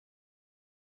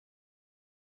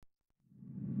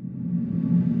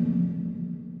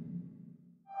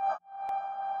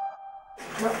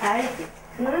No äiti.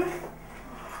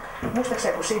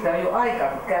 Muistaakseni kun siitä on jo aikaa,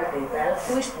 kun käytiin täällä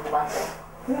puistolla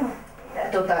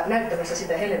näyttämässä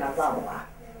sitä Helenan laulaa.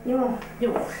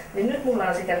 Joo. Niin nyt mulla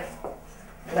on sitä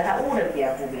vähän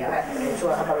uudempia kuvia. Ajattelin,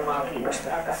 sua varmaan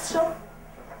kiinnostaa katsoa.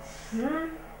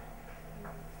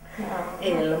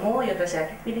 Elmo, jota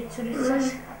säkin pidit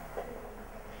sylissäsi.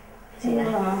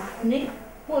 Niin,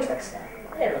 muistatko sä?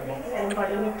 Elmo. En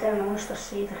paljon mitään muista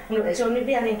siitä. No, se on nyt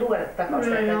vielä niin tuore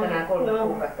tapausta, että tänään 3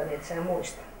 kuukautta, niin et sä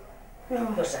muista.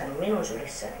 Jossahan on minun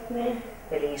sylissä,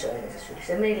 eli Isoäitinsä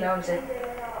sylissä. Meillä on se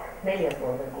 4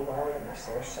 polven kuva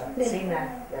olemassa, jossa on sinä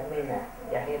ja minä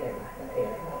ja Helena ja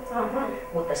Elmo.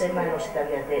 Mutta sen mä en ole sitä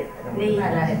vielä teettänyt, mutta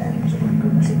mä lähetän sulle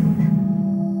kyllä sitten.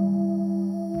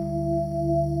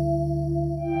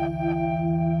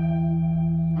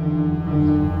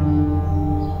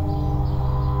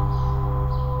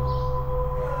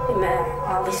 Mä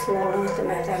aavistin ollut, että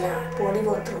mä tänään puoli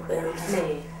vuotta rupean.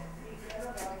 Niin.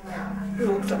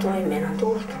 Mutta toimeen on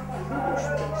tullut.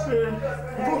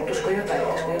 Puuttuisiko jotain?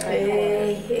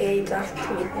 Ei tarvitse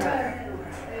mitään.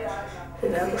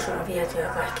 Hyvä, kun saa vietyä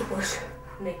kaikki pois.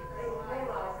 Niin.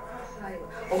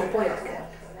 Onko pojat käynyt?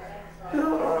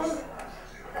 No,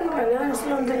 kyllä ne aina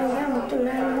silloin tällöin käy, mutta mä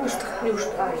en muista.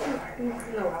 Just aivan.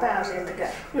 No, pääasialta käy.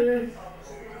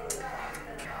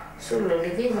 Sulla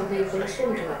oli viime viikolla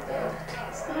syntymäpäivät.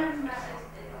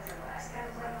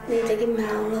 Niitäkin mä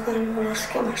oon lakannut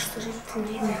laskemasta sitten.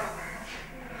 Niin.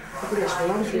 Kyllä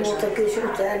sulla on Muuta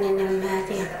kysytään, niin en mä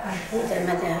tiedä, mitä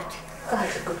mä täytin.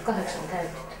 88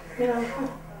 täytit. Joo.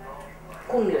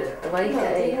 Kunnioitettava ikä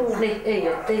ei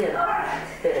ole teidän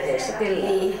perheessä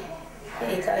kellään.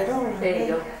 Ei taida olla.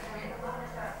 Ei ole.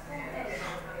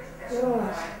 Joo.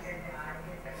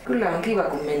 Kyllä on kiva,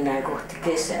 kun mennään kohti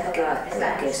kesää,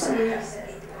 kesää.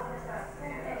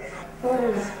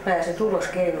 Pääset ulos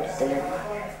keinottelemaan.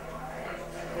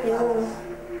 Joo.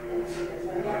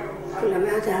 Kyllä mä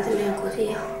täältä menen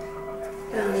kotiin.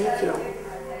 Mä olen nyt jo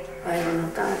ainoa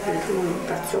tarpeen,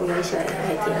 mutta sulla isä ja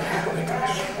äiti ja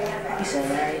hoitamassa. Isä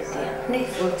ja äiti. Niin,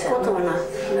 kotona.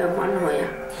 Ne on vanhoja.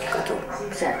 Kato.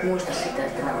 Sä et muista sitä,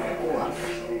 että ne on kuollut.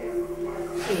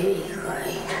 Ei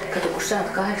kai. Kato, kun sä oot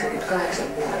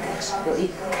 88-vuotias jo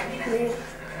itse. Niin.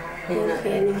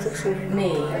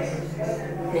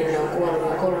 Niin. Ne on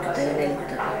kuollut jo 30 ja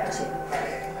 40 vuotta sitten.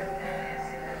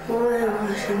 Voi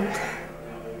sentään.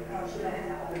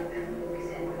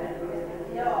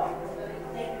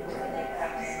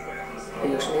 Ja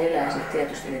jos ne eläisi, niin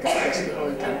tietysti niitä pitäisi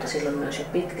hoitaa, mutta silloin myös jo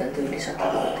pitkälti yli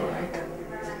 100-vuotiaita.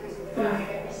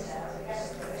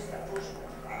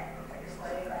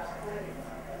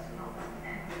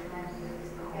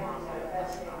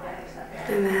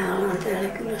 Mä alan täällä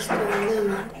kylästä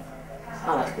olemaan.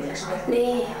 Alat kylästä?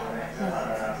 Niin.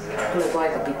 Tuleeko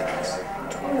aika pitkässä?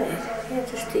 Tulee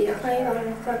tietysti ja kaivan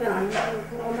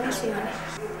oman asiani.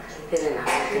 Helena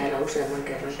on täällä useamman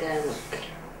kerran käynytkin.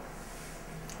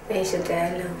 Ei se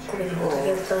täällä ole kovin monta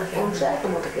kertaa. On sä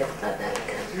monta kertaa täällä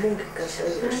käynyt. Munkin kanssa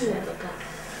yhdessä.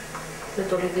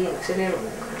 Nyt oli viimeksi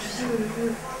Elmon kanssa.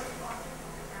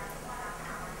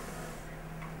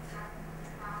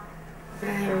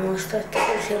 Mä en muista, että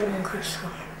olisi Elmon kanssa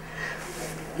ollut.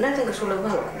 Näytänkö sulle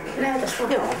valokuvia? Näytäs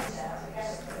vaan. Joo.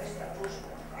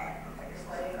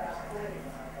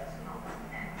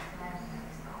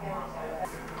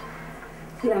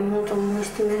 Kyllä multa on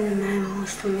muisti mennyt, mä en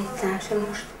muista mitään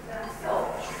semmoista.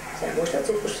 Sä muistat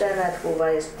sit, kun sä näet kuvaa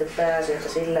ja sitten pääasiassa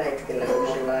sillä hetkellä, kun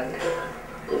ollaan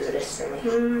yhdessä,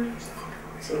 niin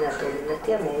sinä tunnet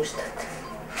ja muistat.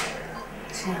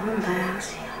 Se on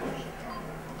pääasia.